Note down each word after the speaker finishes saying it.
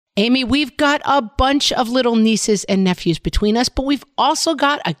Amy, we've got a bunch of little nieces and nephews between us, but we've also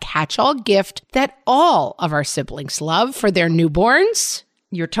got a catch-all gift that all of our siblings love for their newborns.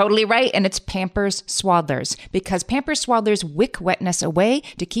 You're totally right, and it's Pampers Swaddlers, because Pampers Swaddlers wick wetness away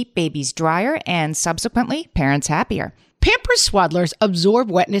to keep babies drier and subsequently parents happier. Pampers Swaddlers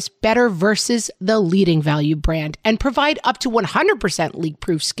absorb wetness better versus the leading value brand and provide up to 100%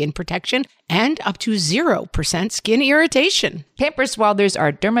 leak-proof skin protection and up to 0% skin irritation. Pampers Swaddlers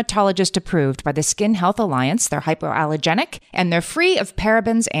are dermatologist approved by the Skin Health Alliance. They're hypoallergenic and they're free of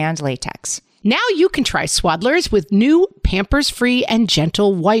parabens and latex. Now you can try Swaddlers with new Pampers-free and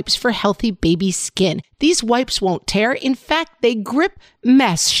gentle wipes for healthy baby skin. These wipes won't tear. In fact, they grip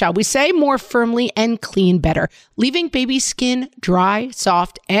mess, shall we say, more firmly and clean better, leaving baby skin dry,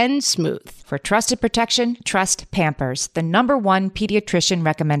 soft, and smooth. For trusted protection, trust Pampers, the #1 pediatrician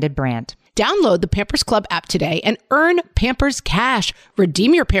recommended brand. Download the Pampers Club app today and earn Pampers Cash.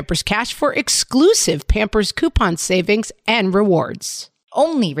 Redeem your Pampers Cash for exclusive Pampers coupon savings and rewards.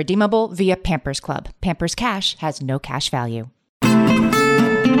 Only redeemable via Pampers Club. Pampers Cash has no cash value.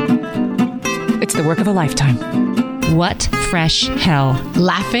 It's the work of a lifetime. What fresh hell?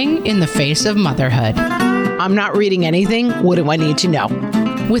 Laughing in the face of motherhood. I'm not reading anything. What do I need to know?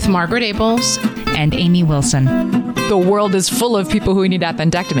 With Margaret Abels and Amy Wilson. The world is full of people who need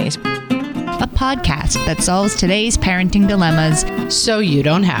appendectomies. A podcast that solves today's parenting dilemmas so you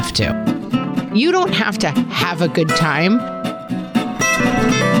don't have to. You don't have to have a good time.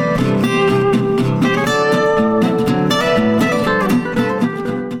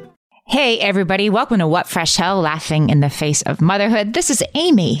 Hey, everybody. Welcome to What Fresh Hell, Laughing in the Face of Motherhood. This is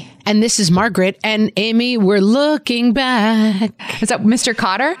Amy. And this is Margaret. And Amy, we're looking back. Is that Mr.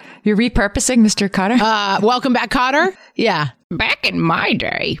 Cotter? You're repurposing Mr. Cotter? Welcome back, Cotter. Yeah. Back in my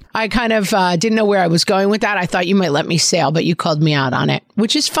day. I kind of didn't know where I was going with that. I thought you might let me sail, but you called me out on it,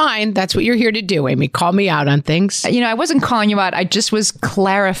 which is fine. That's what you're here to do, Amy. Call me out on things. You know, I wasn't calling you out. I just was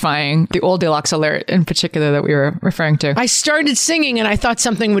clarifying the Old Deluxe alert in particular that we were referring to. I started singing and I thought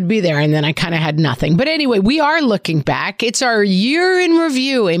something would be there, and then I kind of had nothing. But anyway, we are looking back. It's our year in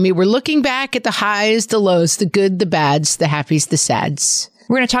review, Amy. We're looking back at the highs, the lows, the good, the bads, the happies, the sads.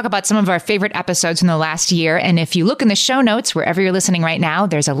 We're going to talk about some of our favorite episodes in the last year. And if you look in the show notes, wherever you're listening right now,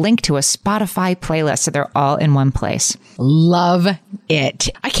 there's a link to a Spotify playlist. So they're all in one place. Love it.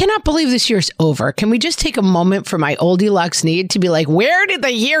 I cannot believe this year's over. Can we just take a moment for my Old Deluxe need to be like, where did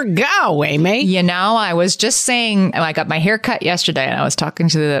the year go, Amy? You know, I was just saying, I got my hair cut yesterday and I was talking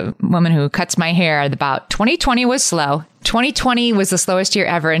to the woman who cuts my hair about 2020 was slow. 2020 was the slowest year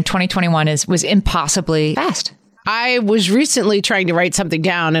ever. And 2021 was impossibly fast. I was recently trying to write something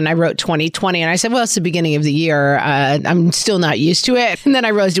down and I wrote 2020 and I said, well, it's the beginning of the year. I'm still not used to it. And then I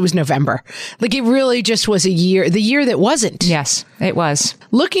realized it was November. Like it really just was the year that wasn't. Yes, it was.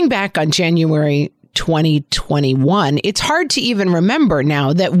 Looking back on January 2021, it's hard to even remember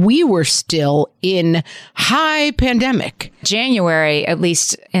now that we were still in high pandemic. January, at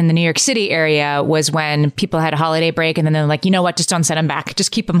least in the New York City area, was when people had a holiday break and then they're like, you know what, just don't send them back.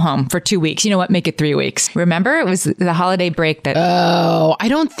 Just keep them home for 2 weeks. You know what, make it 3 weeks. Remember? It was the holiday break that... Oh, I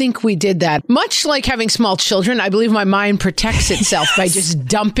don't think we did that. Much like having small children, I believe my mind protects itself by just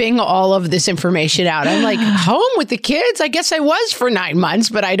dumping all of this information out. I'm like, home with the kids? I guess I was for 9 months,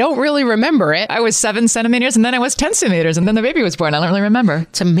 but I don't really remember it. I was 7 centimeters and then I was 10 centimeters and then the baby was born. I don't really remember.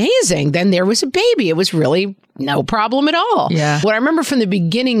 It's amazing. Then there was a baby. It was really no problem at all. Yeah. What I remember from the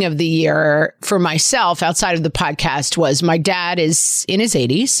beginning of the year for myself outside of the podcast was my dad is in his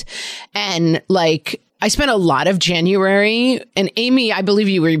 80s and like I spent a lot of January, and Amy, I believe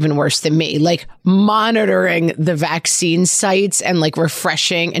you were even worse than me, like monitoring the vaccine sites and like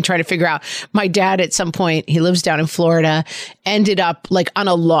refreshing and trying to figure out. My dad at some point, he lives down in Florida, ended up like on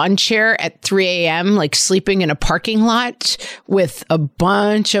a lawn chair at 3 a.m., like sleeping in a parking lot with a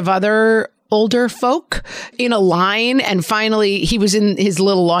bunch of other older folk in a line. And finally, he was in his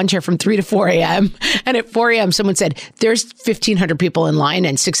little lawn chair from 3 to 4 a.m. And at 4 a.m., someone said, there's 1,500 people in line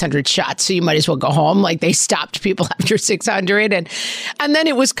and 600 shots. So you might as well go home. Like they stopped people after 600. And then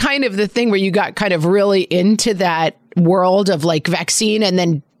it was kind of the thing where you got kind of really into that world of like vaccine. And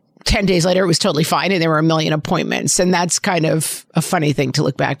then 10 days later, it was totally fine. And there were a million appointments. And that's kind of a funny thing to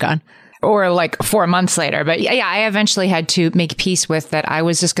look back on. Or like 4 months later. But yeah, I eventually had to make peace with that. I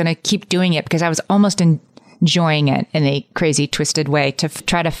was just going to keep doing it because I was almost in enjoying it in a crazy, twisted way to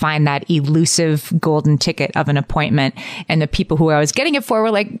try to find that elusive golden ticket of an appointment. And the people who I was getting it for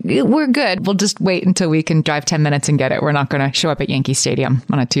were like, we're good. We'll just wait until we can drive 10 minutes and get it. We're not going to show up at Yankee Stadium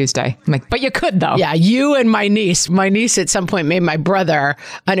on a Tuesday. I'm like, but you could though. Yeah, you and my niece. My niece at some point made my brother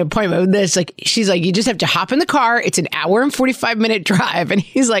an appointment with this. Like, she's like, you just have to hop in the car. It's an hour and 45-minute drive. And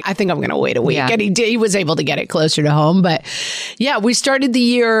he's like, I think I'm going to wait a week. Yeah. And he was able to get it closer to home. But yeah, we started the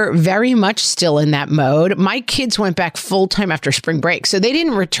year very much still in that mode. My kids went back full time after spring break. So they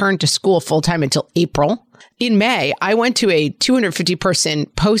didn't return to school full time until April. In May, I went to a 250-person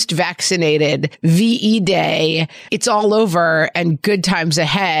post-vaccinated VE day. It's all over and good times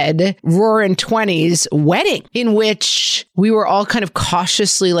ahead. Roaring 20s wedding in which we were all kind of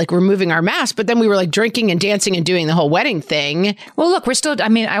cautiously like removing our masks, but then we were like drinking and dancing and doing the whole wedding thing. Well, look,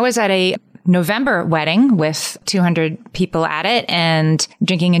 I was at a November wedding with 200 people at it and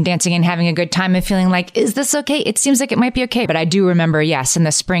drinking and dancing and having a good time and feeling like, is this okay? It seems like it might be okay. But I do remember, yes, in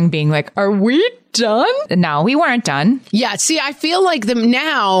the spring being like, are we done? No, we weren't done. Yeah. See, I feel like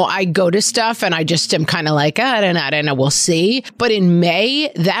now I go to stuff and I just am kind of like, I don't know, we'll see. But in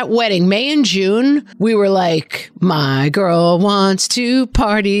May, that wedding, May and June, we were like, my girl wants to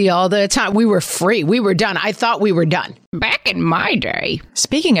party all the time. We were free. We were done. I thought we were done. Back in my day.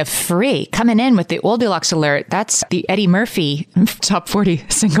 Speaking of free, coming in with the Old Deluxe alert, that's the Eddie Murphy top 40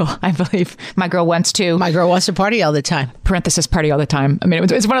 single, I believe. My girl wants to. My girl wants to party all the time. Parenthesis, party all the time. I mean,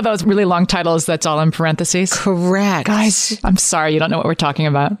 it's one of those really long titles that's all in parentheses. Correct. Guys, I'm sorry, you don't know what we're talking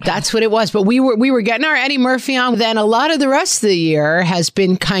about. That's what it was. But we were getting our Eddie Murphy on. Then a lot of the rest of the year has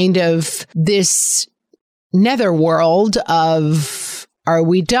been kind of this netherworld of, are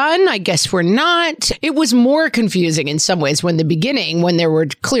we done? I guess we're not. It was more confusing in some ways when there were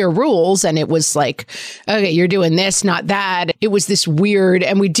clear rules and it was like, okay, you're doing this, not that. It was this weird,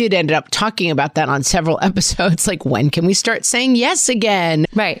 and we did end up talking about that on several episodes. Like, when can we start saying yes again?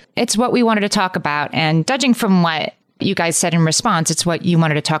 Right. It's what we wanted to talk about. And judging from what you guys said in response, it's what you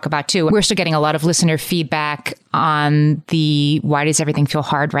wanted to talk about too. We're still getting a lot of listener feedback on the Why Does Everything Feel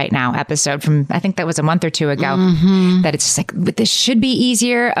Hard Right Now episode from, I think that was a month or two ago, that it's just like, but this should be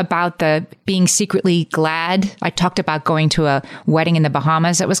easier, about the being secretly glad. I talked about going to a wedding in the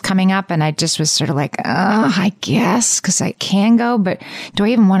Bahamas that was coming up, and I just was sort of like, I guess, because I can go, but do I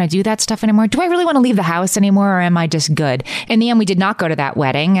even want to do that stuff anymore? Do I really want to leave the house anymore, or am I just good? In the end, we did not go to that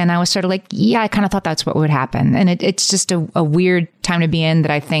wedding, and I was sort of like, yeah, I kind of thought that's what would happen. And it's just a weird time to be in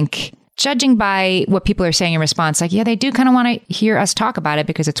that I think, judging by what people are saying in response, like, yeah, they do kind of want to hear us talk about it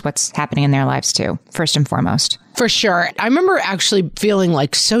because it's what's happening in their lives too, first and foremost. For sure. I remember actually feeling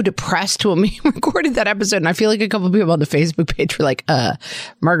like so depressed when we recorded that episode. And I feel like a couple of people on the Facebook page were like,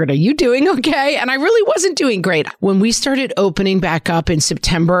 Margaret, are you doing okay? And I really wasn't doing great. When we started opening back up in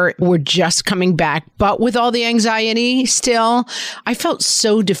September, we're just coming back, but with all the anxiety still, I felt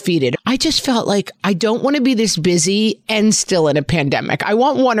so defeated. I just felt like I don't want to be this busy and still in a pandemic. I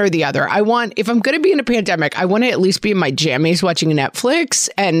want one or the other. If I'm going to be in a pandemic, I want to at least be in my jammies watching Netflix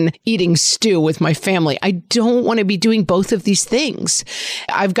and eating stew with my family. I don't want to be doing both of these things.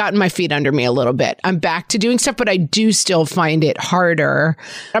 I've gotten my feet under me a little bit. I'm back to doing stuff, but I do still find it harder.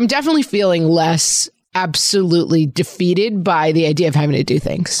 I'm definitely feeling less absolutely defeated by the idea of having to do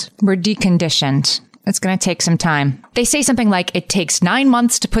things. We're deconditioned. It's going to take some time. They say something like it takes 9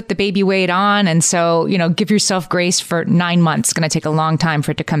 months to put the baby weight on. And so, give yourself grace for 9 months. It's going to take a long time for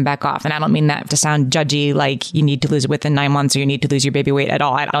it to come back off. And I don't mean that to sound judgy, like you need to lose it within 9 months or you need to lose your baby weight at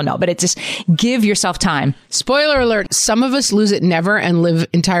all. I don't know. But it's just give yourself time. Spoiler alert. Some of us lose it never and live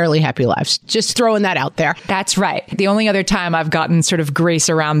entirely happy lives. Just throwing that out there. That's right. The only other time I've gotten sort of grace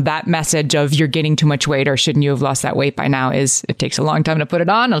around that message of you're gaining too much weight or shouldn't you have lost that weight by now is it takes a long time to put it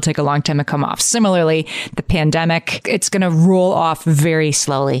on. It'll take a long time to come off. Similarly, the pandemic, it's going to roll off very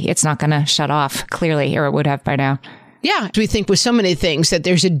slowly. It's not going to shut off clearly, or it would have by now. Yeah. We think with so many things that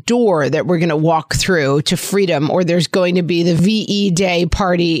there's a door that we're going to walk through to freedom, or there's going to be the VE Day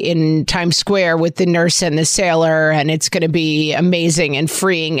party in Times Square with the nurse and the sailor, and it's going to be amazing and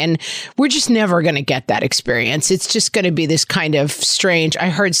freeing. And we're just never going to get that experience. It's just going to be this kind of strange. I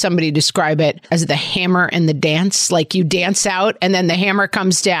heard somebody describe it as the hammer and the dance, like you dance out and then the hammer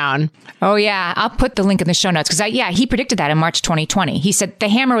comes down. Oh, yeah. I'll put the link in the show notes because he predicted that in March 2020. He said the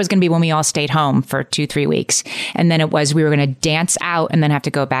hammer was going to be when we all stayed home for 2-3 weeks. And then it was we were going to dance out and then have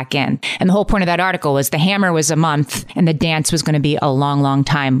to go back in. And the whole point of that article was the hammer was a month and the dance was going to be a long, long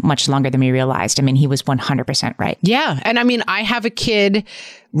time, much longer than we realized. I mean, he was 100% right. Yeah. And I mean, I have a kid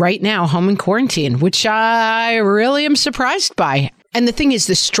right now home in quarantine, which I really am surprised by. And the thing is,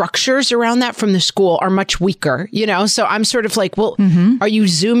 the structures around that from the school are much weaker, So I'm sort of like, well, are you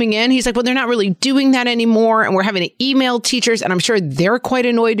zooming in? He's like, well, they're not really doing that anymore. And we're having to email teachers. And I'm sure they're quite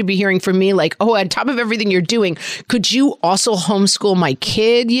annoyed to be hearing from me like, oh, on top of everything you're doing, could you also homeschool my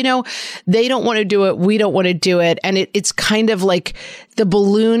kid? They don't want to do it. We don't want to do it. And it's kind of like the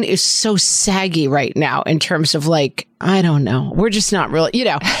balloon is so saggy right now in terms of like, I don't know. We're just not really,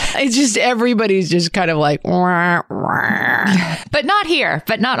 it's just everybody's just kind of like, wah, wah. But not here,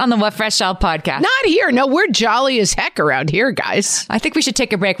 but not on the What Fresh Hell podcast. Not here. No, we're jolly as heck around here, guys. I think we should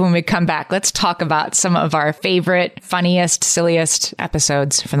take a break. When we come back, let's talk about some of our favorite, funniest, silliest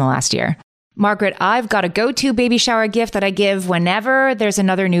episodes from the last year. Margaret, I've got a go-to baby shower gift that I give whenever there's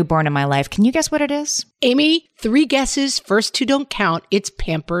another newborn in my life. Can you guess what it is? Amy, 3 guesses. First 2 don't count. It's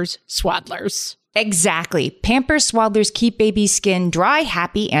Pampers Swaddlers. Exactly. Pampers Swaddlers keep baby's skin dry,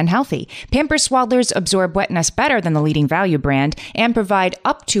 happy, and healthy. Pampers Swaddlers absorb wetness better than the leading value brand and provide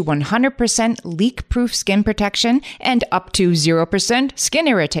up to 100% leak-proof skin protection and up to 0% skin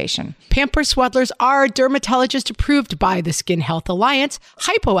irritation. Pampers Swaddlers are dermatologist approved by the Skin Health Alliance,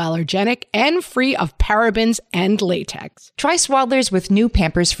 hypoallergenic, and free of parabens and latex. Try Swaddlers with new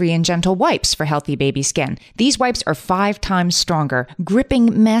Pampers Free and Gentle wipes for healthy baby skin. These wipes are 5 times stronger,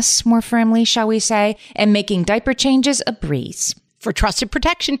 gripping mess more firmly, shall we say, and making diaper changes a breeze. For trusted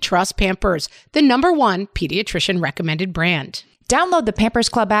protection, trust Pampers, the #1 pediatrician recommended brand. Download the Pampers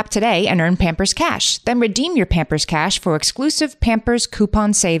Club app today and earn Pampers Cash. Then redeem your Pampers Cash for exclusive Pampers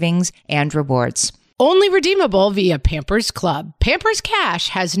coupon savings and rewards. Only redeemable via Pampers Club. Pampers Cash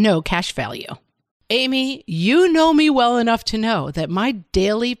has no cash value. Amy, you know me well enough to know that my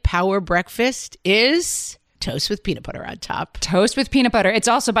daily power breakfast is toast with peanut butter on top. Toast with peanut butter. It's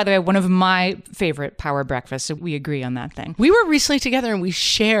also, by the way, one of my favorite power breakfasts. So we agree on that thing. We were recently together and we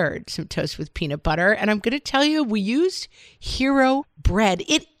shared some toast with peanut butter. And I'm going to tell you, we used Hero bread.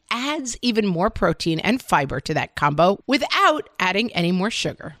 It adds even more protein and fiber to that combo without adding any more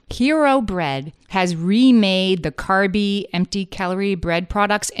sugar. Hero bread has remade the carby, empty calorie bread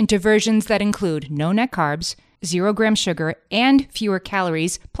products into versions that include no net carbs, 0 gram sugar, and fewer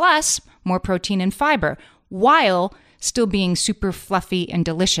calories, plus more protein and fiber, while still being super fluffy and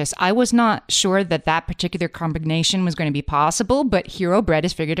delicious. I was not sure that particular combination was going to be possible, but Hero Bread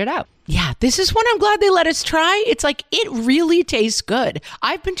has figured it out. Yeah, this is one I'm glad they let us try. It's like, it really tastes good.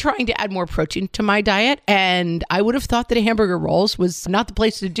 I've been trying to add more protein to my diet, and I would have thought that a hamburger rolls was not the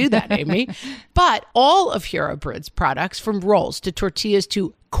place to do that, Amy. But all of Hero Bread's products, from rolls to tortillas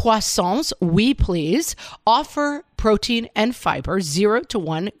to croissants, we please, offer protein and fiber, 0 to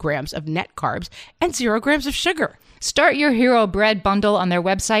 1 grams of net carbs, and 0 grams of sugar. Start your Hero Bread bundle on their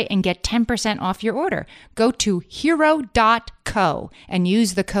website and get 10% off your order. Go to hero.co and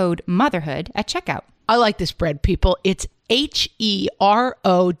use the code motherhood at checkout. I like this bread, people. It's HERO.co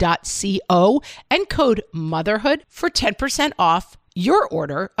and code motherhood for 10% off your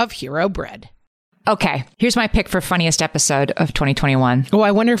order of Hero Bread. Okay, here's my pick for funniest episode of 2021. Oh,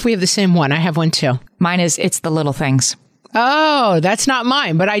 I wonder if we have the same one. I have one too. Mine is It's the Little Things. Oh, that's not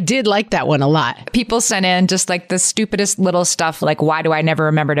mine, but I did like that one a lot. People sent in just like the stupidest little stuff, like why do I never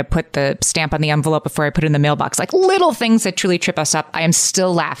remember to put the stamp on the envelope before I put it in the mailbox? Like little things that truly trip us up. I am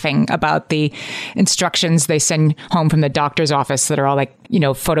still laughing about the instructions they send home from the doctor's office that are all like,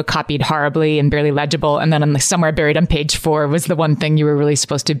 photocopied horribly and barely legible. And then somewhere buried on page 4 was the one thing you were really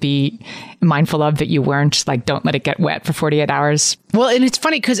supposed to be mindful of that you weren't, like don't let it get wet for 48 hours. Well, and it's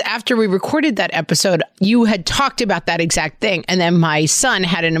funny because after we recorded that episode, you had talked about that exact thing. And then my son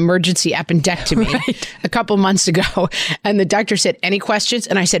had an emergency appendectomy a couple months ago. And the doctor said, any questions?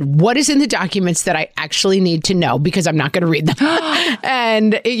 And I said, what is in the documents that I actually need to know? Because I'm not going to read them.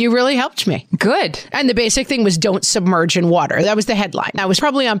 And you really helped me. Good. And the basic thing was don't submerge in water. That was the headline. I was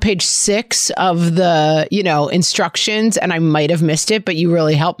probably on page 6 of the, instructions, and I might have missed it, but you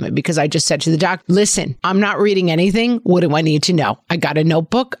really helped me because I just said to the doc, listen, I'm not reading anything. What do I need to know? I got a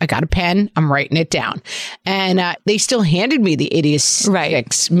notebook. I got a pen. I'm writing it down. And they still handed me the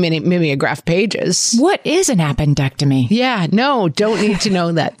 86 mimeograph pages. What is an appendectomy? Yeah, no, don't need to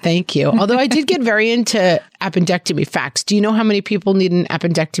know that. Thank you. Although I did get very into appendectomy facts. Do you know how many people need an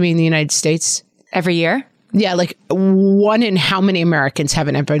appendectomy in the United States? Every year? Yeah, like 1 in how many Americans have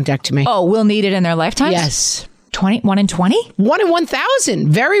an appendectomy? Oh, will need it in their lifetimes? Yes. 1 in 20? 1 in 1,000.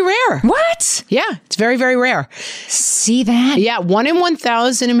 Very rare. What? Yeah, it's very, very rare. See that? Yeah, 1 in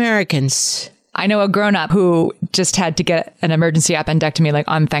 1,000 Americans. I know a grown-up who just had to get an emergency appendectomy like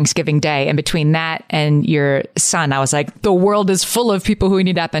on Thanksgiving Day. And between that and your son, I was like, the world is full of people who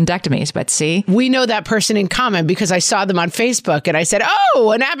need appendectomies. But see, we know that person in common because I saw them on Facebook and I said,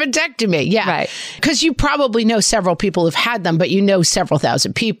 oh, an appendectomy. Yeah. Right. Because you probably know several people who've had them, but you know several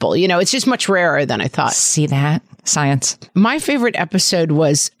thousand people. You know, it's just much rarer than I thought. See that? Science. My favorite episode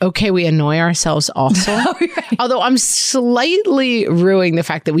was, okay, we annoy ourselves also. Right. Although I'm slightly ruining the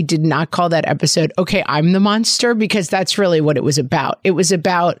fact that we did not call that episode, okay, I'm the monster, because that's really what it was about. It was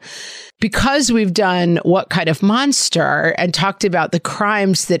about, because we've done What Kind of Monster and talked about the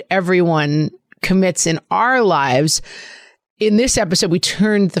crimes that everyone commits in our lives. In this episode, we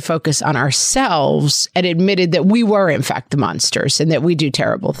turned the focus on ourselves and admitted that we were, in fact, the monsters and that we do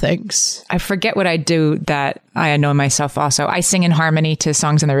terrible things. I forget what I do that I annoy myself also. I sing in harmony to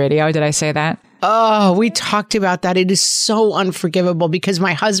songs on the radio. Did I say that? Oh, we talked about that. It is so unforgivable because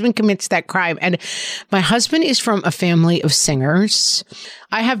my husband commits that crime. And my husband is from a family of singers.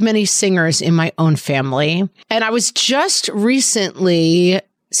 I have many singers in my own family. And I was just recently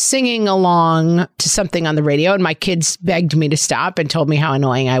singing along to something on the radio, and my kids begged me to stop and told me how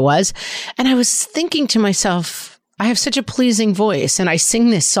annoying I was. And I was thinking to myself, I have such a pleasing voice and I sing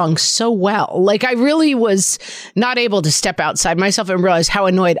this song so well. Like, I really was not able to step outside myself and realize how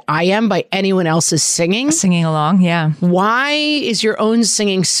annoyed I am by anyone else's singing. Singing along, yeah. Why is your own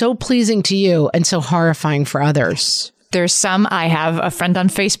singing so pleasing to you and so horrifying for others? There's some. I have a friend on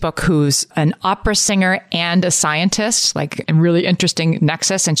Facebook who's an opera singer and a scientist, like a really interesting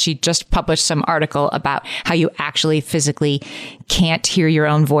nexus. And she just published some article about how you actually physically can't hear your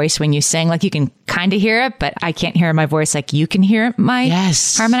own voice when you sing. Like, you can kind of hear it, but I can't hear my voice like you can hear my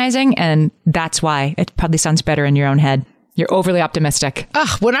harmonizing. And that's why it probably sounds better in your own head. You're overly optimistic.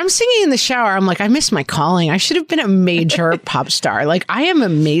 When I'm singing in the shower, I'm like, I miss my calling. I should have been a major pop star. Like, I am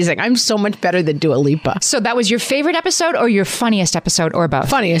amazing. I'm so much better than Dua Lipa. So that was your favorite episode or your funniest episode or both?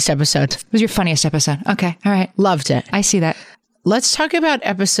 Funniest episode. It was your funniest episode. Okay. All right. Loved it. I see that. Let's talk about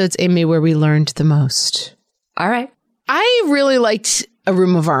episodes, Amy, where we learned the most. All right. I really liked A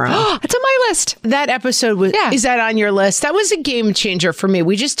Room of Our Own. It's on my list. That episode was, is that on your list? That was a game changer for me.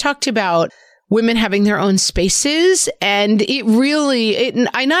 We just talked about women having their own spaces. And it really,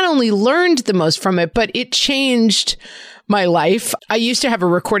 I not only learned the most from it, but it changed my life. I used to have a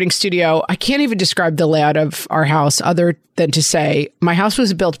recording studio. I can't even describe the layout of our house other than to say my house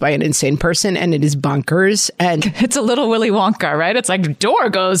was built by an insane person and it is bonkers. And it's a little Willy Wonka, right? It's like, door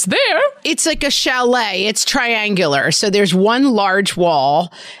goes there. It's like a chalet. It's triangular. So there's one large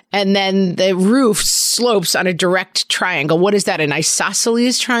wall and then the roof slopes on a direct triangle. What is that? An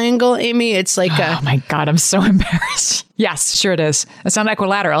isosceles triangle, Amy? It's like oh my God, I'm so embarrassed. Yes, sure it is. It's not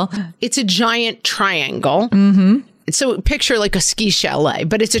equilateral. It's a giant triangle. Mm-hmm. So picture like a ski chalet,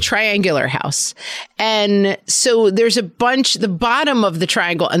 but it's a triangular house. And so there's a bunch, the bottom of the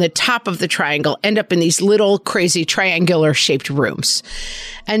triangle and the top of the triangle end up in these little crazy triangular shaped rooms.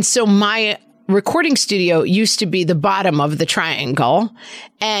 And so my recording studio used to be the bottom of the triangle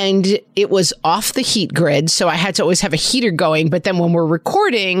and it was off the heat grid. So I had to always have a heater going. But then when we're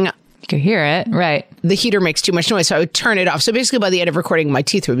recording, you could hear it, right? The heater makes too much noise, so I would turn it off. So basically, by the end of recording, my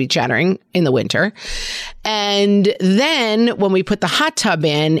teeth would be chattering in the winter. And then when we put the hot tub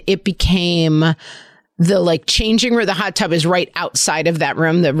in, it became the like changing room. The hot tub is right outside of that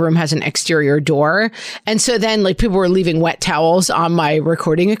room. The room has an exterior door. And so then like people were leaving wet towels on my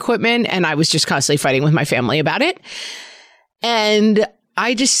recording equipment, and I was just constantly fighting with my family about it. And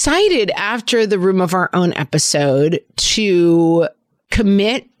I decided after the Room of Our Own episode to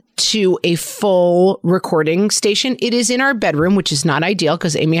commit to a full recording station. It is in our bedroom, which is not ideal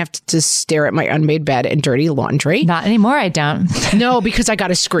because Amy has to stare at my unmade bed and dirty laundry. Not anymore, I don't. No, because I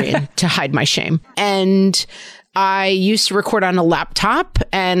got a screen to hide my shame. And I used to record on a laptop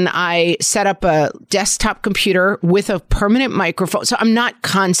and I set up a desktop computer with a permanent microphone. So I'm not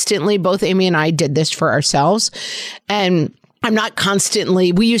constantly, both Amy and I did this for ourselves. And I'm not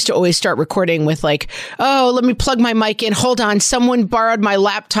constantly, we used to always start recording with like, oh, let me plug my mic in. Hold on. Someone borrowed my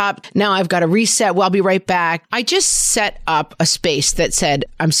laptop. Now I've got to reset. Well, I'll be right back. I just set up a space that said,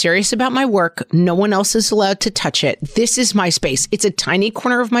 I'm serious about my work. No one else is allowed to touch it. This is my space. It's a tiny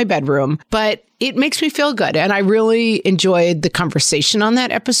corner of my bedroom, but it makes me feel good. And I really enjoyed the conversation on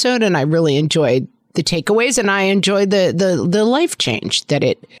that episode. And I really enjoyed the takeaways. And I enjoyed the life change that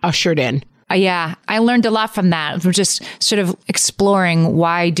it ushered in. Yeah, I learned a lot from that. From just sort of exploring,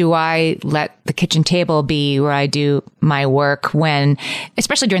 why do I let the kitchen table be where I do my work when,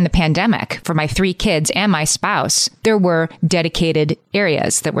 especially during the pandemic, for my 3 kids and my spouse, there were dedicated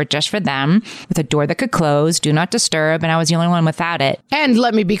areas that were just for them with a door that could close, do not disturb, and I was the only one without it. And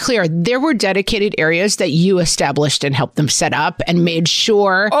let me be clear, there were dedicated areas that you established and helped them set up and made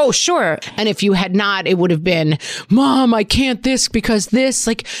sure. Oh, sure. And if you had not, it would have been, Mom, I can't this because this,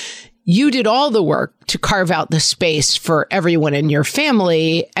 like, you did all the work to carve out the space for everyone in your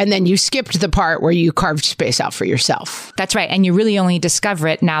family, and then you skipped the part where you carved space out for yourself. That's right. And you really only discover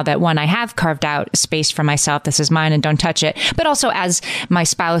it now that, one, I have carved out space for myself. This is mine and don't touch it. But also as my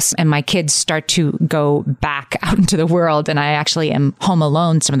spouse and my kids start to go back out into the world, and I actually am home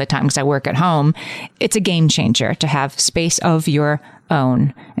alone some of the time because I work at home, it's a game changer to have space of your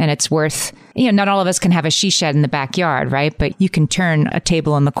own. And it's worth, not all of us can have a she shed in the backyard, right? But you can turn a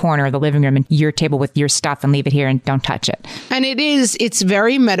table in the corner of the living room and your table with your stuff and leave it here and don't touch it. And it's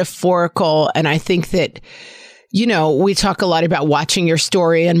very metaphorical. And I think that, we talk a lot about watching your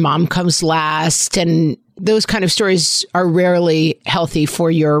story and mom comes last. And those kind of stories are rarely healthy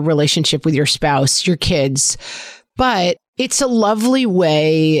for your relationship with your spouse, your kids. But it's a lovely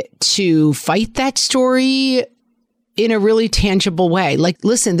way to fight that story in a really tangible way. Like,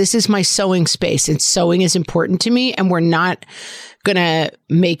 listen, this is my sewing space and sewing is important to me. And we're not going to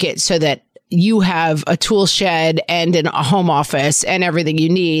make it so that you have a tool shed and a home office and everything you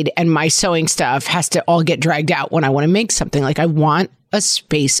need. And my sewing stuff has to all get dragged out when I want to make something. Like, I want a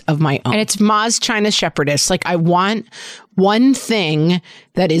space of my own. And it's Ma's China Shepherdess. Like, I want one thing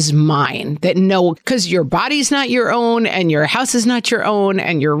that is mine, because your body's not your own and your house is not your own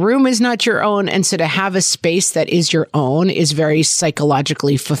and your room is not your own. And so to have a space that is your own is very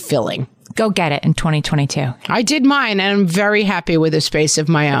psychologically fulfilling. Go get it in 2022. I did mine and I'm very happy with a space of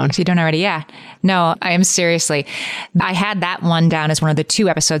my own. If you don't already, yeah. No, I am seriously. I had that one down as one of the 2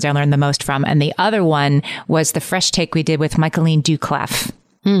 episodes I learned the most from. And the other one was the fresh take we did with Michaeline Duclef.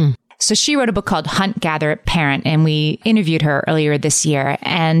 So she wrote a book called Hunt, Gather, Parent, and we interviewed her earlier this year.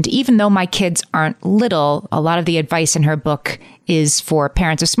 And even though my kids aren't little, a lot of the advice in her book is for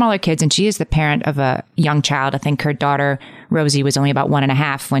parents of smaller kids. And she is the parent of a young child. I think her daughter, Rosie, was only about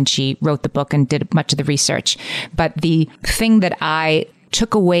 1.5 when she wrote the book and did much of the research. But the thing that I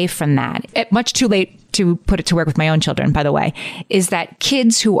took away from that, much too late to put it to work with my own children, by the way, is that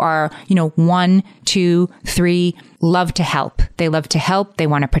kids who are, 1, 2, 3, love to help. They love to help. They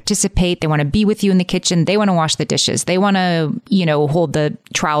want to participate. They want to be with you in the kitchen. They want to wash the dishes. They want to, hold the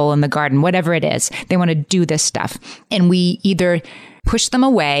trowel in the garden, whatever it is. They want to do this stuff. And we either push them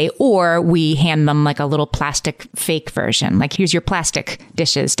away or we hand them like a little plastic fake version. Like, here's your plastic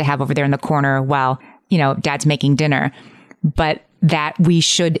dishes to have over there in the corner while, dad's making dinner. But that we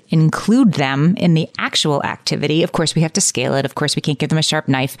should include them in the actual activity. Of course, we have to scale it. Of course, we can't give them a sharp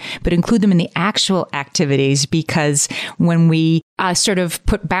knife, but include them in the actual activities, because when we sort of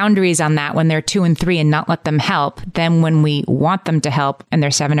put boundaries on that when they're 2 and 3 and not let them help, then when we want them to help and they're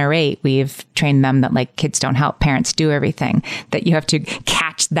 7 or 8, we've trained them that, like, kids don't help, parents do everything, that you have to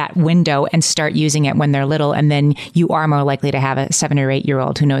catch that window and start using it when they're little. And then you are more likely to have a 7 or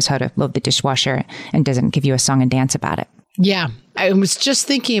 8-year-old who knows how to load the dishwasher and doesn't give you a song and dance about it. Yeah, I was just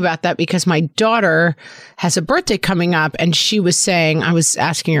thinking about that because my daughter has a birthday coming up and she was saying, I was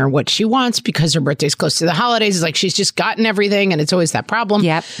asking her what she wants because her birthday's close to the holidays. It's like she's just gotten everything and it's always that problem.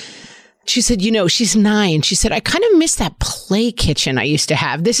 Yep. She said, she's 9. She said, I kind of miss that play kitchen I used to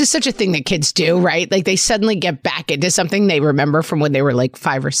have. This is such a thing that kids do, right? Like, they suddenly get back into something they remember from when they were like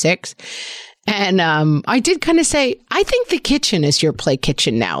 5 or 6. And I did kind of say, I think the kitchen is your play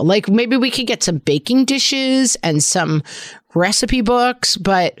kitchen now. Like, maybe we could get some baking dishes and some recipe books,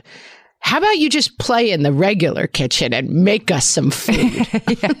 but how about you just play in the regular kitchen and make us some food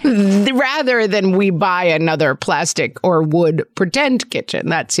rather than we buy another plastic or wood pretend kitchen?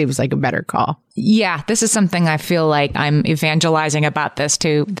 That seems like a better call. Yeah, this is something I feel like I'm evangelizing about this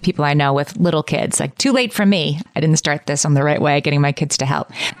to the people I know with little kids. Like, too late for me. I didn't start this on the right way, getting my kids to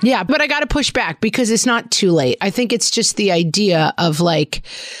help. Yeah, but I got to push back because it's not too late. I think it's just the idea of like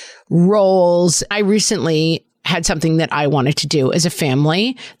roles. I recently had something that I wanted to do as a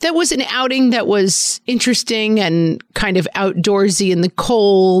family that was an outing that was interesting and kind of outdoorsy in the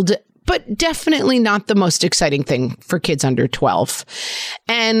cold, but definitely not the most exciting thing for kids under 12.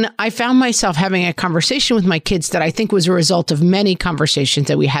 And I found myself having a conversation with my kids that I think was a result of many conversations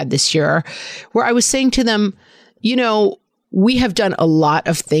that we had this year, where I was saying to them, we have done a lot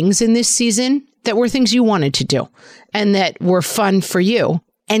of things in this season that were things you wanted to do and that were fun for you.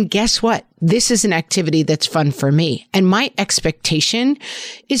 And guess what? This is an activity that's fun for me. And my expectation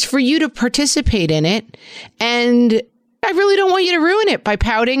is for you to participate in it. And I really don't want you to ruin it by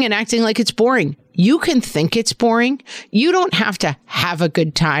pouting and acting like it's boring. You can think it's boring. You don't have to have a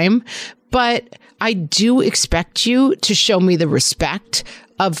good time, but I do expect you to show me the respect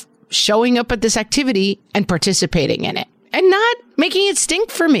of showing up at this activity and participating in it and not making it stink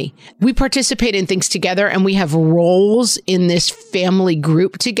for me. We participate in things together and we have roles in this family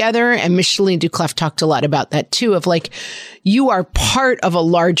group together. And Micheline Duclef talked a lot about that too, of like, you are part of a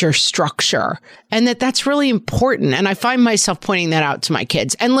larger structure and that's really important. And I find myself pointing that out to my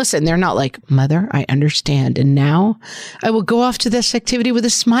kids. And listen, they're not like, Mother, I understand. And now I will go off to this activity with a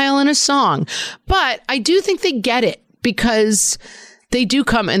smile and a song. But I do think they get it because they do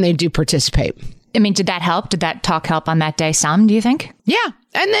come and they do participate. I mean, did that help? Did that talk help on that day some, do you think? Yeah.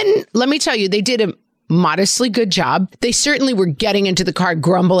 And then let me tell you, they did a modestly good job. They certainly were getting into the car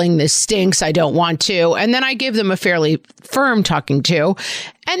grumbling, this stinks, I don't want to. And then I gave them a fairly firm talking to.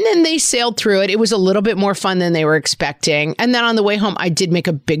 And then they sailed through it. It was a little bit more fun than they were expecting. And then on the way home, I did make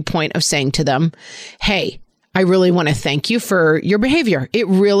a big point of saying to them, hey, I really want to thank you for your behavior. It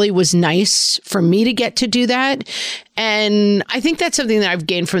really was nice for me to get to do that. And I think that's something that I've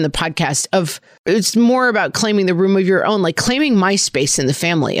gained from the podcast of it's more about claiming the room of your own, like claiming my space in the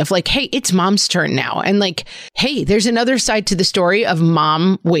family of like, hey, it's mom's turn now. And like, hey, there's another side to the story of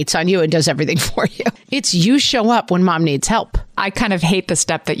mom waits on you and does everything for you. It's you show up when mom needs help. I kind of hate the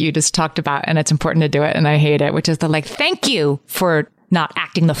step that you just talked about and it's important to do it. And I hate it, which is the like, thank you for not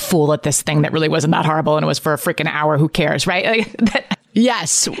acting the fool at this thing that really wasn't that horrible and it was for a freaking hour. Who cares, right?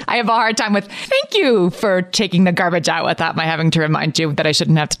 Yes. I have a hard time with thank you for taking the garbage out without my having to remind you that I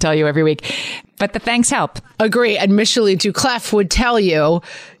shouldn't have to tell you every week. But the thanks help. Agree. And Micheline Duclef would tell you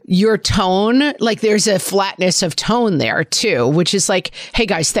your tone, like there's a flatness of tone there too, which is like, hey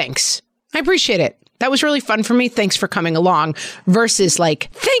guys, thanks. I appreciate it. That was really fun for me. Thanks for coming along versus like,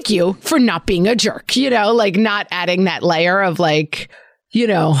 thank you for not being a jerk, like not adding that layer of like,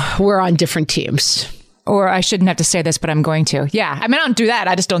 we're on different teams. Or I shouldn't have to say this, but I'm going to. Yeah. I mean, I don't do that.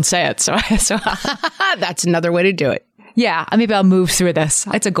 I just don't say it. So that's another way to do it. Yeah. Maybe I'll move through this.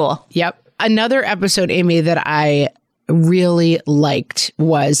 It's a goal. Yep. Another episode, Amy, that I really liked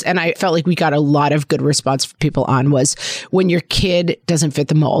was, and I felt like we got a lot of good response from people on, was when your kid doesn't fit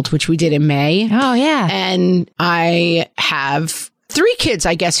the mold, which we did in May. Oh, yeah. And I have 3 kids,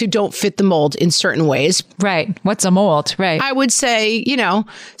 I guess, who don't fit the mold in certain ways. Right. What's a mold? Right. I would say,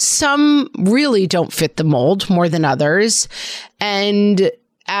 some really don't fit the mold more than others. And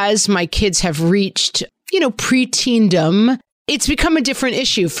as my kids have reached, preteendom, it's become a different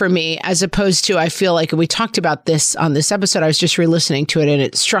issue for me as opposed to, I feel like, and we talked about this on this episode, I was just re-listening to it and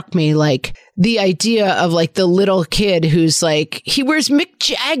it struck me like the idea of like the little kid who's like, he wears Mick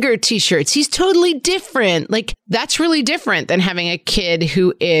Jagger t-shirts. He's totally different. Like that's really different than having a kid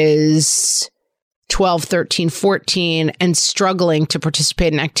who is 12, 13, 14 and struggling to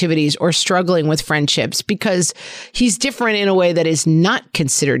participate in activities or struggling with friendships because he's different in a way that is not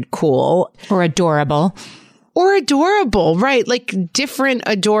considered cool. Or adorable. Or adorable, right? Like different,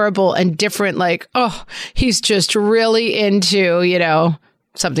 adorable, and different, like, oh, he's just really into,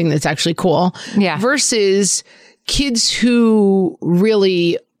 something that's actually cool. Yeah. Versus kids who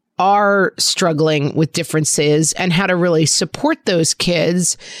really are struggling with differences and how to really support those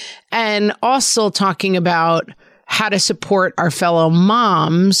kids. And also talking about how to support our fellow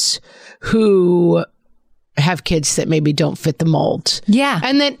moms who have kids that maybe don't fit the mold. Yeah.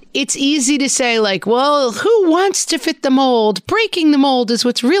 And then it's easy to say like, well, who wants to fit the mold? Breaking the mold is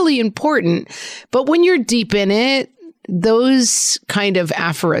what's really important. But when you're deep in it, those kind of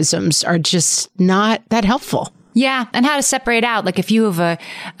aphorisms are just not that helpful. Yeah. And how to separate out, like if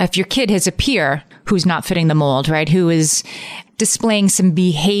your kid has a peer who's not fitting the mold, right? Who is displaying some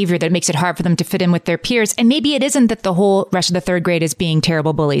behavior that makes it hard for them to fit in with their peers. And maybe it isn't that the whole rest of the third grade is being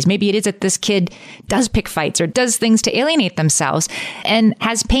terrible bullies. Maybe it is that this kid does pick fights or does things to alienate themselves and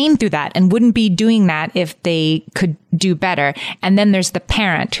has pain through that and wouldn't be doing that if they could do better. And then there's the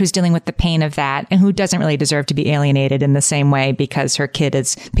parent who's dealing with the pain of that and who doesn't really deserve to be alienated in the same way because her kid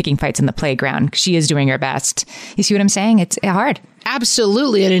is picking fights in the playground. She is doing her best. You see what I'm saying? It's hard.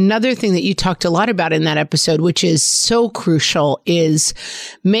 Absolutely. And another thing that you talked a lot about in that episode, which is so crucial, is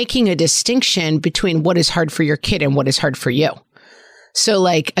making a distinction between what is hard for your kid and what is hard for you. So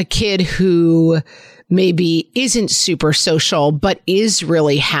like a kid who maybe isn't super social, but is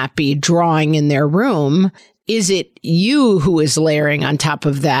really happy drawing in their room. Is it you who is layering on top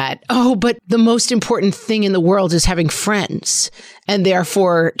of that? Oh, but the most important thing in the world is having friends and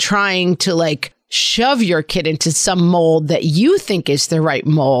therefore trying to like shove your kid into some mold that you think is the right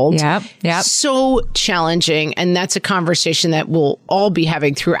mold. Yep. So challenging. And that's a conversation that we'll all be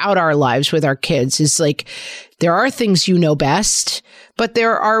having throughout our lives with our kids is like, there are things you know best, but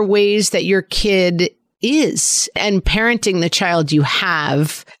there are ways that your kid is, and parenting the child you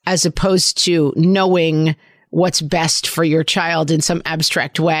have as opposed to knowing what's best for your child in some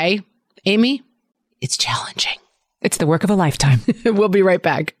abstract way. Amy, it's challenging. It's the work of a lifetime. We'll be right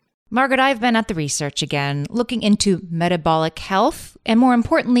back. Margaret, I've been at the research again, looking into metabolic health and, more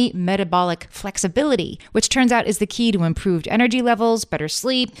importantly, metabolic flexibility, which turns out is the key to improved energy levels, better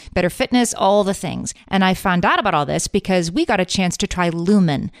sleep, better fitness, all the things. And I found out about all this because we got a chance to try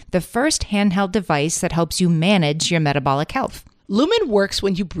Lumen, the first handheld device that helps you manage your metabolic health. Lumen works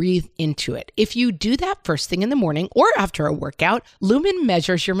when you breathe into it. If you do that first thing in the morning or after a workout, Lumen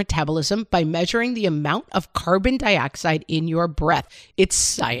measures your metabolism by measuring the amount of carbon dioxide in your breath. It's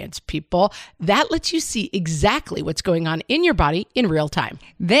science, people. That lets you see exactly what's going on in your body in real time.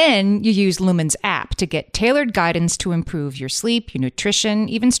 Then you use Lumen's app to get tailored guidance to improve your sleep, your nutrition,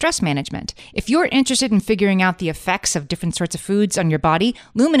 even stress management. If you're interested in figuring out the effects of different sorts of foods on your body,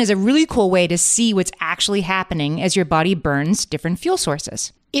 Lumen is a really cool way to see what's actually happening as your body burns different fuel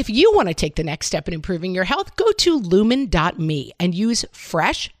sources. If you want to take the next step in improving your health, go to lumen.me and use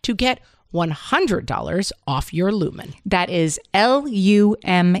FRESH to get $100 off your Lumen. That is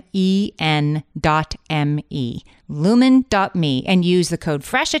LUMEN.ME. Lumen.me, and use the code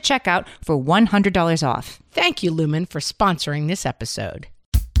FRESH at checkout for $100 off. Thank you, Lumen, for sponsoring this episode.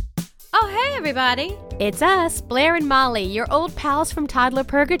 Oh, hey, everybody. It's us, Blair and Molly, your old pals from Toddler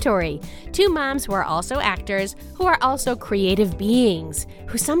Purgatory. Two moms who are also actors, who are also creative beings,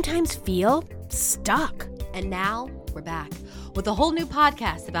 who sometimes feel stuck. And now we're back with a whole new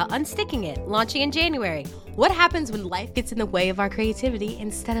podcast about unsticking it, launching in January. What happens when life gets in the way of our creativity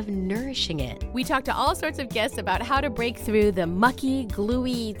instead of nourishing it? We talk to all sorts of guests about how to break through the mucky,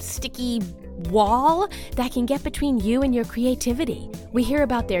 gluey, sticky wall that can get between you and your creativity. We hear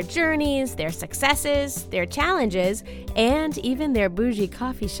about their journeys, their successes, their challenges, and even their bougie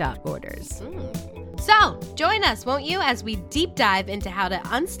coffee shop orders. So, join us, won't you, as we deep dive into how to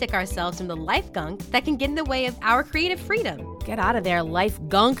unstick ourselves from the life gunk that can get in the way of our creative freedom. Get out of there, life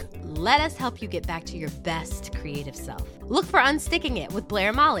gunk. Let us help you get back to your best creative self. Look for Unsticking It with Blair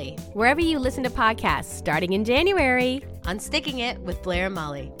and Molly. Wherever you listen to podcasts, starting in January. Unsticking It with Blair and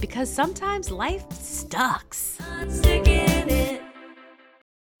Molly. Because sometimes life sucks. Unsticking it.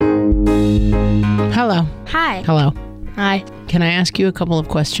 Hello. Hi. Hello. Hi. Can I ask you a couple of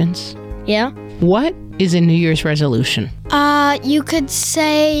questions? Yeah? What is a New Year's resolution? You could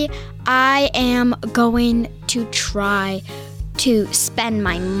say I am going to try to spend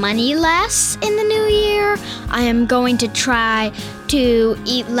my money less in the new year. I am going to try to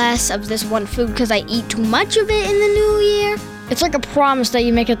eat less of this one food because I eat too much of it in the new year. It's like a promise that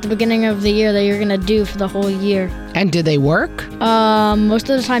you make at the beginning of the year that you're going to do for the whole year. And do they work? Most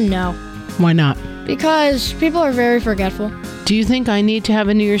of the time, no. Why not? Because people are very forgetful. Do you think I need to have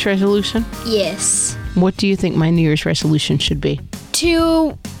a New Year's resolution? Yes. What do you think my New Year's resolution should be?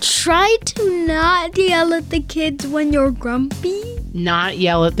 To try to not yell at the kids when you're grumpy. Not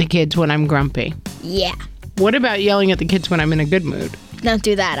yell at the kids when I'm grumpy. Yeah. What about yelling at the kids when I'm in a good mood? Don't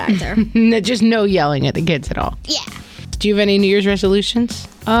do that either. Just no yelling at the kids at all. Yeah. Do you have any New Year's resolutions?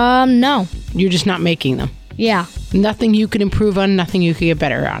 No. You're just not making them. Yeah. Nothing you could improve on, nothing you could get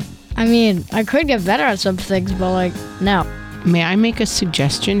better on. I mean, I could get better at some things, but no. May I make a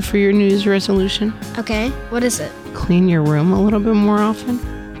suggestion for your New Year's resolution? Okay, what is it? Clean your room a little bit more often.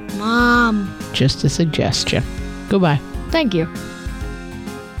 Mom. Just a suggestion. Goodbye. Thank you.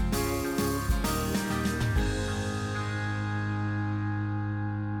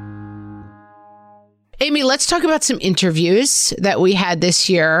 Amy, let's talk about some interviews that we had this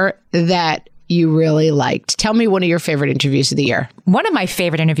year that you really liked. Tell me one of your favorite interviews of the year. One of my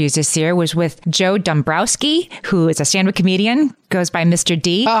favorite interviews this year was with Joe Dombrowski, who is a stand-up comedian, goes by Mr.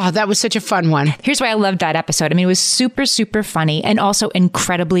 D. Oh, that was such a fun one. Here's why I loved that episode. I mean, it was super, super funny and also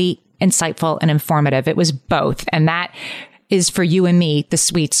incredibly insightful and informative. It was both. And that is, for you and me, the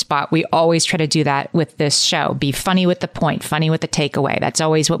sweet spot. We always try to do that with this show. Be funny with the point, funny with the takeaway. That's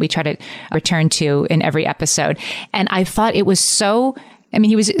always what we try to return to in every episode. And I thought it was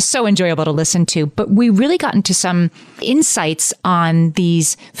he was so enjoyable to listen to, but we really got into some insights on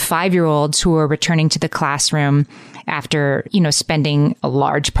these 5-year-olds who are returning to the classroom after, spending a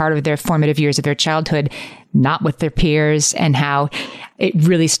large part of their formative years of their childhood not with their peers, and how it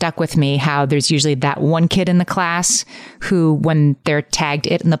really stuck with me how there's usually that one kid in the class who, when they're tagged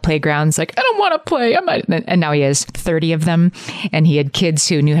it in the playground's like, I don't want to play. And now he has 30 of them. And he had kids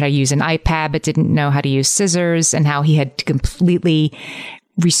who knew how to use an iPad but didn't know how to use scissors, and how he had to completely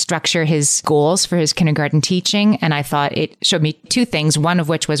restructure his goals for his kindergarten teaching. And I thought it showed me two things, one of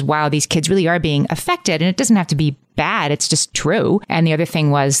which was, wow, these kids really are being affected, and it doesn't have to be bad. It's just true. And the other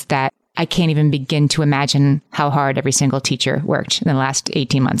thing was that I can't even begin to imagine how hard every single teacher worked in the last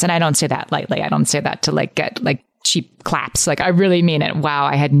 18 months. And I don't say that lightly. I don't say that to get cheap claps. I really mean it. Wow,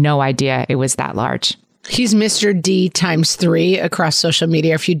 I had no idea it was that large. He's Mr. D times 3 across social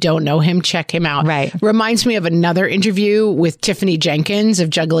media. If you don't know him, check him out. Right. Reminds me of another interview with Tiffany Jenkins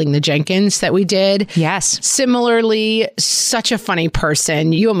of Juggling the Jenkins that we did. Yes. Similarly, such a funny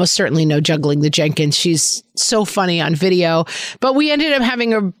person. You almost certainly know Juggling the Jenkins. She's so funny on video. But we ended up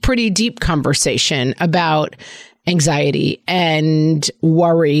having a pretty deep conversation about anxiety and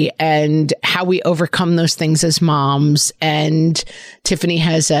worry and how we overcome those things as moms. And Tiffany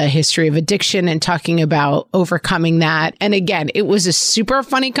has a history of addiction and talking about overcoming that. And again, it was a super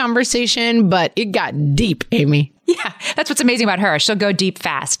funny conversation, but it got deep, Amy. Yeah, that's what's amazing about her. She'll go deep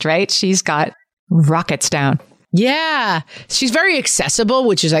fast, right? She's got rockets down. Yeah. She's very accessible,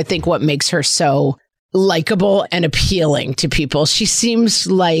 which is, I think, what makes her so likable and appealing to people. She seems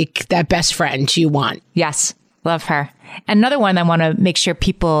like that best friend you want. Yes. Love her. Another one I want to make sure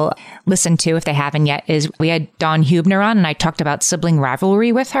people listen to, if they haven't yet, is we had Dawn Hubner on, and I talked about sibling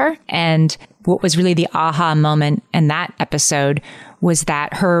rivalry with her. And what was really the aha moment in that episode was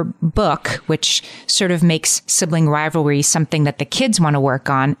that her book, which sort of makes sibling rivalry something that the kids want to work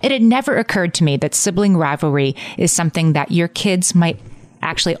on, it had never occurred to me that sibling rivalry is something that your kids might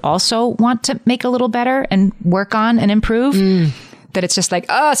actually also want to make a little better and work on and improve. That it's just like,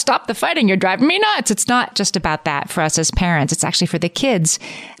 oh, stop the fighting. You're driving me nuts. It's not just about that for us as parents. It's actually for the kids.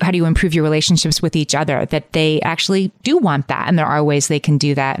 How do you improve your relationships with each other? That they actually do want that. And there are ways they can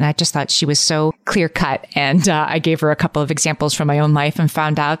do that. And I just thought she was so clear cut. And I gave her a couple of examples from my own life and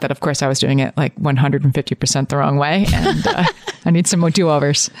found out that, of course, I was doing it 150% the wrong way. And I need some more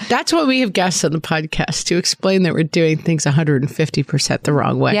do-overs. That's why we have guests on the podcast, to explain that we're doing things 150% the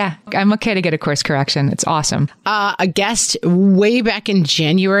wrong way. Yeah, I'm okay to get a course correction. It's awesome. A guest way back in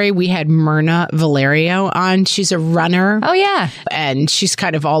January, we had Myrna Valerio on. She's a runner. Oh, yeah. And she's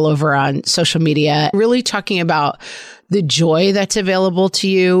kind of all over on social media, really talking about the joy that's available to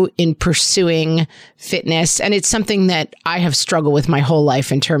you in pursuing fitness. And it's something that I have struggled with my whole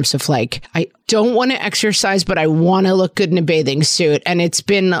life in terms of I don't want to exercise, but I want to look good in a bathing suit. And it's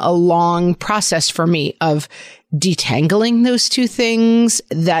been a long process for me of detangling those two things,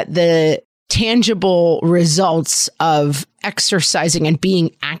 that the tangible results of exercising and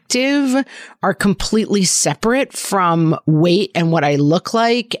being active are completely separate from weight and what I look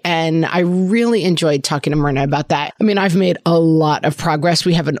like. And I really enjoyed talking to Myrna about that. I mean, I've made a lot of progress.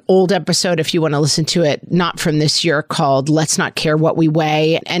 We have an old episode, if you want to listen to it, not from this year, called Let's Not Care What We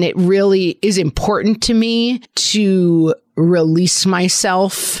Weigh. And it really is important to me to release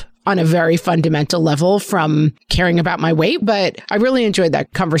myself on a very fundamental level from caring about my weight. But I really enjoyed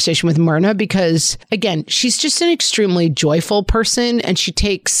that conversation with Myrna because, again, she's just an extremely joyful person, and she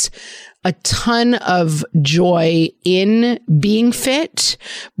takes a ton of joy in being fit,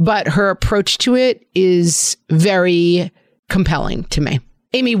 but her approach to it is very compelling to me.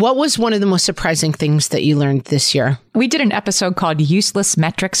 Amy, what was one of the most surprising things that you learned this year? We did an episode called Useless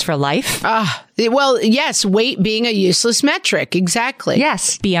Metrics for Life. Well, yes, weight being a useless metric. Exactly.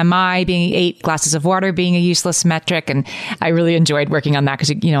 Yes. BMI being 8 glasses of water being a useless metric. And I really enjoyed working on that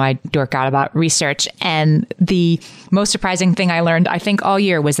because, I dork out about research. And the most surprising thing I learned, I think, all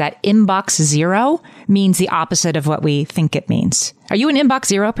year was that inbox zero means the opposite of what we think it means. Are you an inbox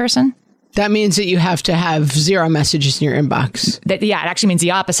zero person? That means that you have to have 0 messages in your inbox. It actually means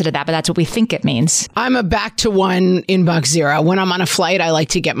the opposite of that, but that's what we think it means. I'm a back to 1 inbox 0. When I'm on a flight, I like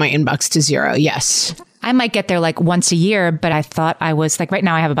to get my inbox to 0. Yes. I might get there once a year, but I thought I was right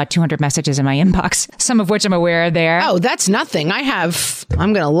now I have about 200 messages in my inbox, some of which I'm aware are there. Oh, that's nothing. I'm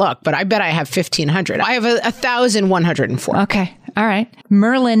going to look, but I bet I have 1,500. I have 1,104. Okay. All right.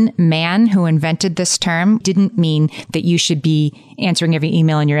 Merlin Mann, who invented this term, didn't mean that you should be answering every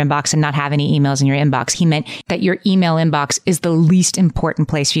email in your inbox and not have any emails in your inbox. He meant that your email inbox is the least important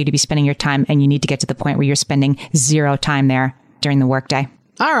place for you to be spending your time, and you need to get to the point where you're spending 0 time there during the workday.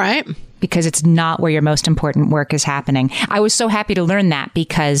 All right. because it's not where your most important work is happening. I was so happy to learn that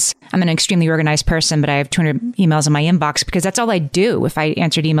because I'm an extremely organized person, but I have 200 emails in my inbox because that's all I do if I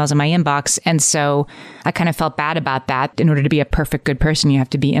answered emails in my inbox. And so I kind of felt bad about that. In order to be a perfect good person, you have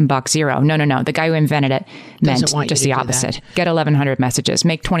to be inbox zero. No. The guy who invented it meant just the opposite. Get 1,100 messages,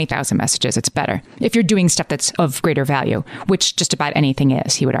 make 20,000 messages. It's better if you're doing stuff that's of greater value, which just about anything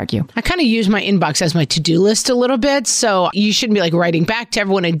is, he would argue. I kind of use my inbox as my to-do list a little bit. So you shouldn't be like writing back to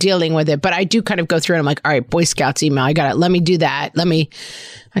everyone and dealing with it. But I do kind of go through and I'm like, all right, Boy Scouts email. I got it. Let me do that.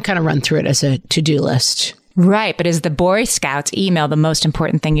 I kind of run through it as a to-do list. Right. But is the Boy Scouts email the most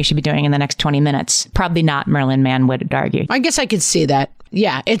important thing you should be doing in the next 20 minutes? Probably not, Merlin Mann would argue. I guess I could see that.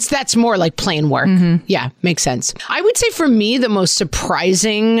 Yeah, that's more like plain work. Yeah, makes sense. I would say for me, the most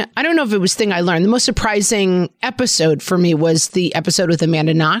surprising, I don't know if it was thing I learned, the most surprising episode for me was the episode with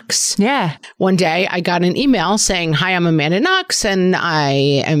Amanda Knox. Yeah. One day I got an email saying, hi, I'm Amanda Knox, and I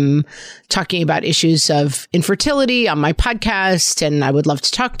am talking about issues of infertility on my podcast, and I would love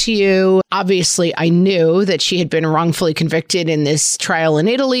to talk to you. Obviously, I knew that she had been wrongfully convicted in this trial in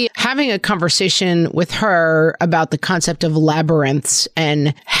Italy. Having a conversation with her about the concept of labyrinths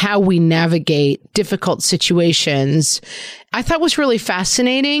and how we navigate difficult situations, I thought was really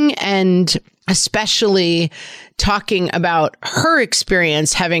fascinating, and especially talking about her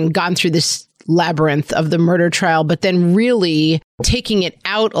experience having gone through this labyrinth of the murder trial, but then really taking it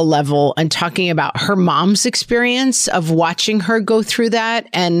out a level and talking about her mom's experience of watching her go through that.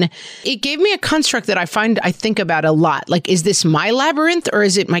 And it gave me a construct that I think about a lot. Like, is this my labyrinth or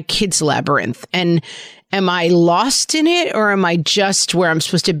is it my kid's labyrinth? And am I lost in it or am I just where I'm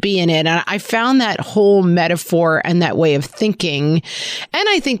supposed to be in it? And I found that whole metaphor and that way of thinking. And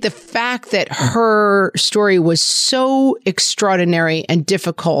I think the fact that her story was so extraordinary and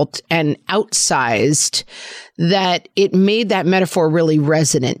difficult and outsized that it made that metaphor really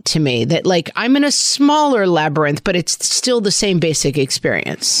resonant to me, that like I'm in a smaller labyrinth, but it's still the same basic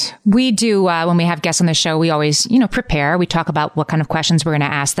experience. We do, when we have guests on the show, we always, prepare. We talk about what kind of questions we're going to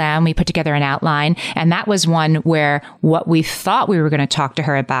ask them. We put together an outline. And that was one where what we thought we were going to talk to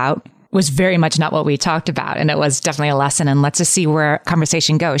her about was very much not what we talked about. And it was definitely a lesson. And let's just see where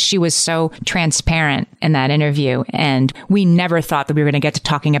conversation goes. She was so transparent in that interview. And we never thought that we were going to get to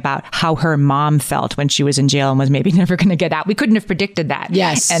talking about how her mom felt when she was in jail and was maybe never going to get out. We couldn't have predicted that.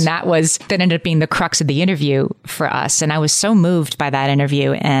 Yes. And that ended up being the crux of the interview for us. And I was so moved by that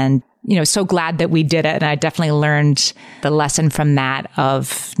interview and so glad that we did it. And I definitely learned the lesson from that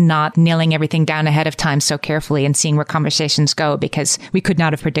of not nailing everything down ahead of time so carefully and seeing where conversations go, because we could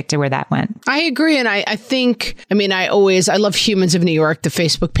not have predicted where that went. I agree. And I think, I love Humans of New York, the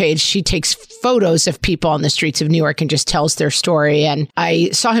Facebook page. She takes photos of people on the streets of New York and just tells their story. And I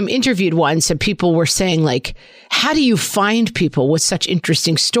saw him interviewed once and people were saying like, how do you find people with such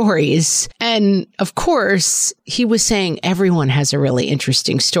interesting stories? And of course, he was saying everyone has a really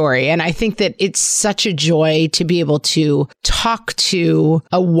interesting story. And I think that it's such a joy to be able to talk to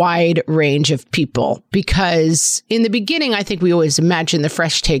a wide range of people, because in the beginning, I think we always imagined the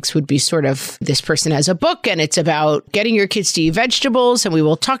Fresh Takes would be sort of this person has a book and it's about getting your kids to eat vegetables, and we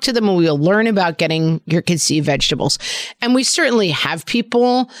will talk to them and we will learn about getting your kids to eat vegetables. And we certainly have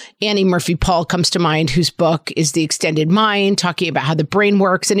people. Annie Murphy Paul comes to mind, whose book is The Extended Mind, talking about how the brain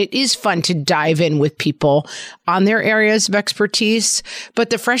works. And it is fun to dive in with people on their areas of expertise.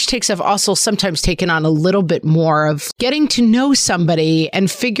 But the Fresh Takes have also sometimes taken on a little bit more of getting to know somebody and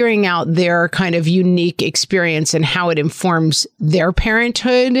figuring out their kind of unique experience and how it informs their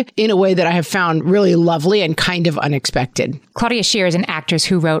parenthood in a way that I have found really lovely and kind of unexpected. Claudia Schiffer is an actress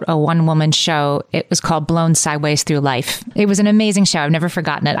who wrote a one-woman show. It was called Blown Sideways Through Life. It was an amazing show. I've never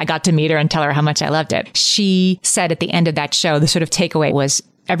forgotten it. I got to meet her and tell her how much I loved it. She said at the end of that show, the sort of takeaway was,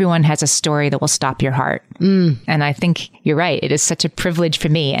 everyone has a story that will stop your heart. And I think you're right. It is such a privilege for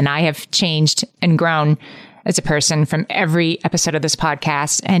me. And I have changed and grown as a person from every episode of this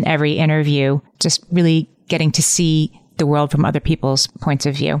podcast and every interview, just really getting to see the world from other people's points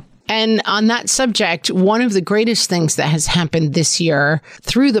of view. And on that subject, one of the greatest things that has happened this year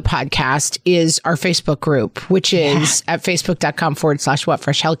through the podcast is our Facebook group, which is at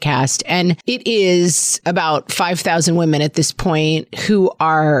facebook.com/WhatFreshHealthcast. And it is about 5,000 women at this point who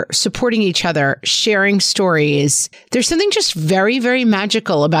are supporting each other, sharing stories. There's something just very, very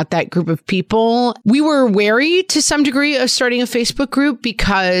magical about that group of people. We were wary to some degree of starting a Facebook group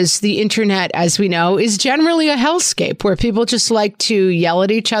because the internet, as we know, is generally a hellscape where people just like to yell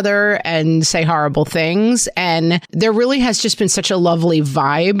at each other other and say horrible things. And there really has just been such a lovely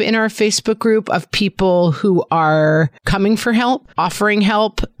vibe in our Facebook group of people who are coming for help, offering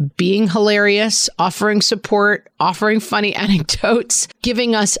help, being hilarious, offering support, offering funny anecdotes,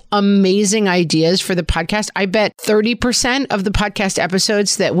 giving us amazing ideas for the podcast. I bet 30% of the podcast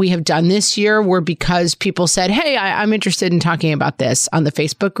episodes that we have done this year were because people said, hey, I'm interested in talking about this on the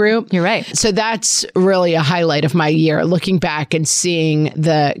Facebook group. You're right. So that's really a highlight of my year, looking back and seeing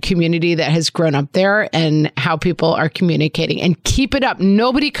the community that has grown up there and how people are communicating. And keep it up.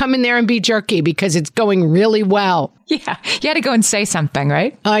 Nobody come in there and be jerky because it's going really well. Yeah. You had to go and say something,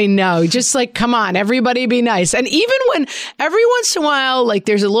 right? I know. Just like, come on, everybody be nice. And even when every once in a while, like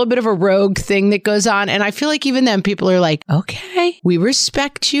there's a little bit of a rogue thing that goes on. And I feel like even then people are like, okay, we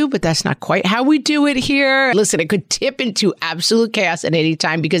respect you, but that's not quite how we do it here. Listen, it could tip into absolute chaos at any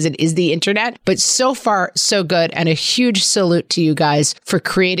time because it is the internet. But so far, so good. And a huge salute to you guys for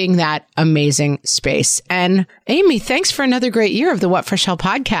creating that amazing space. And Amy, thanks for another great year of the What Fresh Hell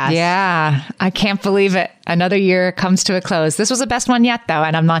podcast. Yeah. I can't believe it. Another year comes to a close. This was the best one yet, though.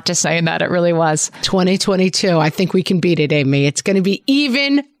 And I'm not just saying that. It really was. 2022. I think we can beat it, Amy. It's going to be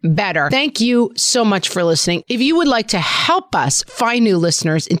even better. Thank you so much for listening. If you would like to help us find new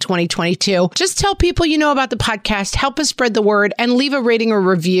listeners in 2022, just tell people you know about the podcast, help us spread the word, and leave a rating or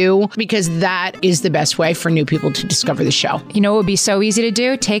review because that is the best way for new people to discover the show. You know, it would be so easy to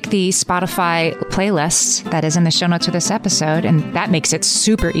do. Take the Spotify playlist that is in the show notes of this episode, and that makes it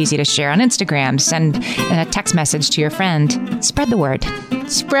super easy to share on Instagram. Send a text message to your friend. Spread the word.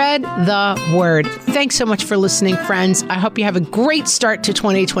 Spread the word. Thanks so much for listening, friends. I hope you have a great start to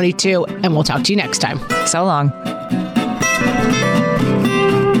 2022, and we'll talk to you next time. So long.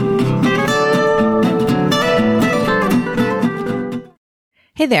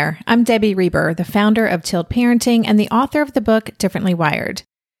 Hey there, I'm Debbie Reber, the founder of Tilt Parenting and the author of the book Differently Wired.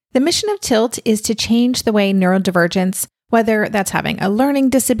 The mission of Tilt is to change the way neurodivergence, whether that's having a learning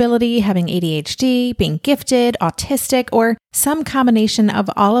disability, having ADHD, being gifted, autistic, or some combination of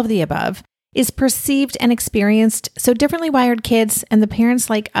all of the above, is perceived and experienced so differently wired kids and the parents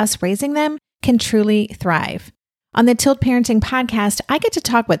like us raising them can truly thrive. On the Tilt Parenting podcast, I get to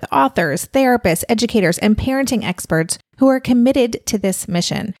talk with authors, therapists, educators, and parenting experts who are committed to this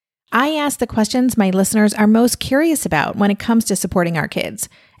mission. I ask the questions my listeners are most curious about when it comes to supporting our kids.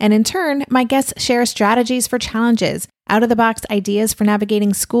 And in turn, my guests share strategies for challenges, out-of-the-box ideas for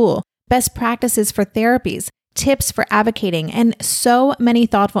navigating school, best practices for therapies, tips for advocating, and so many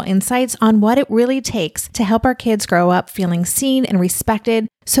thoughtful insights on what it really takes to help our kids grow up feeling seen and respected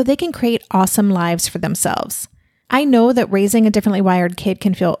so they can create awesome lives for themselves. I know that raising a differently wired kid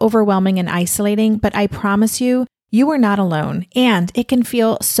can feel overwhelming and isolating, but I promise you, you are not alone, and it can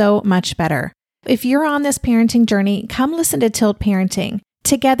feel so much better. If you're on this parenting journey, come listen to Tilt Parenting.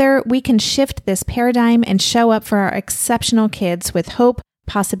 Together, we can shift this paradigm and show up for our exceptional kids with hope,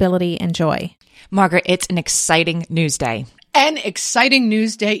 possibility, and joy. Margaret, it's an exciting news day. An exciting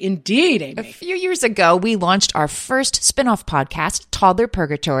news day indeed, Amy. A few years ago, we launched our first spin-off podcast, Toddler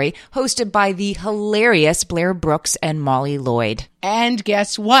Purgatory, hosted by the hilarious Blair Brooks and Molly Lloyd. And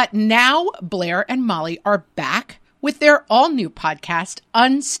guess what? Now Blair and Molly are back with their all-new podcast,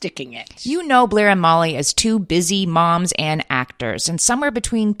 Unsticking It. You know Blair and Molly as two busy moms and actors, and somewhere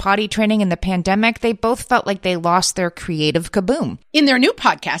between potty training and the pandemic, they both felt like they lost their creative kaboom. In their new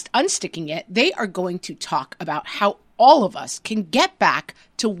podcast, Unsticking It, they are going to talk about how all of us can get back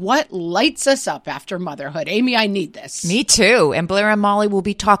to what lights us up after motherhood. Amy, I need this. Me too. And Blair and Molly will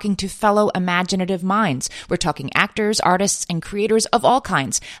be talking to fellow imaginative minds. We're talking actors, artists, and creators of all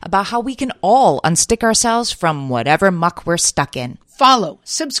kinds about how we can all unstick ourselves from whatever muck we're stuck in. Follow,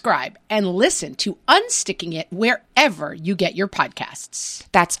 subscribe, and listen to Unsticking It wherever you get your podcasts.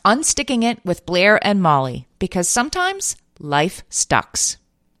 That's Unsticking It with Blair and Molly, because sometimes life stucks.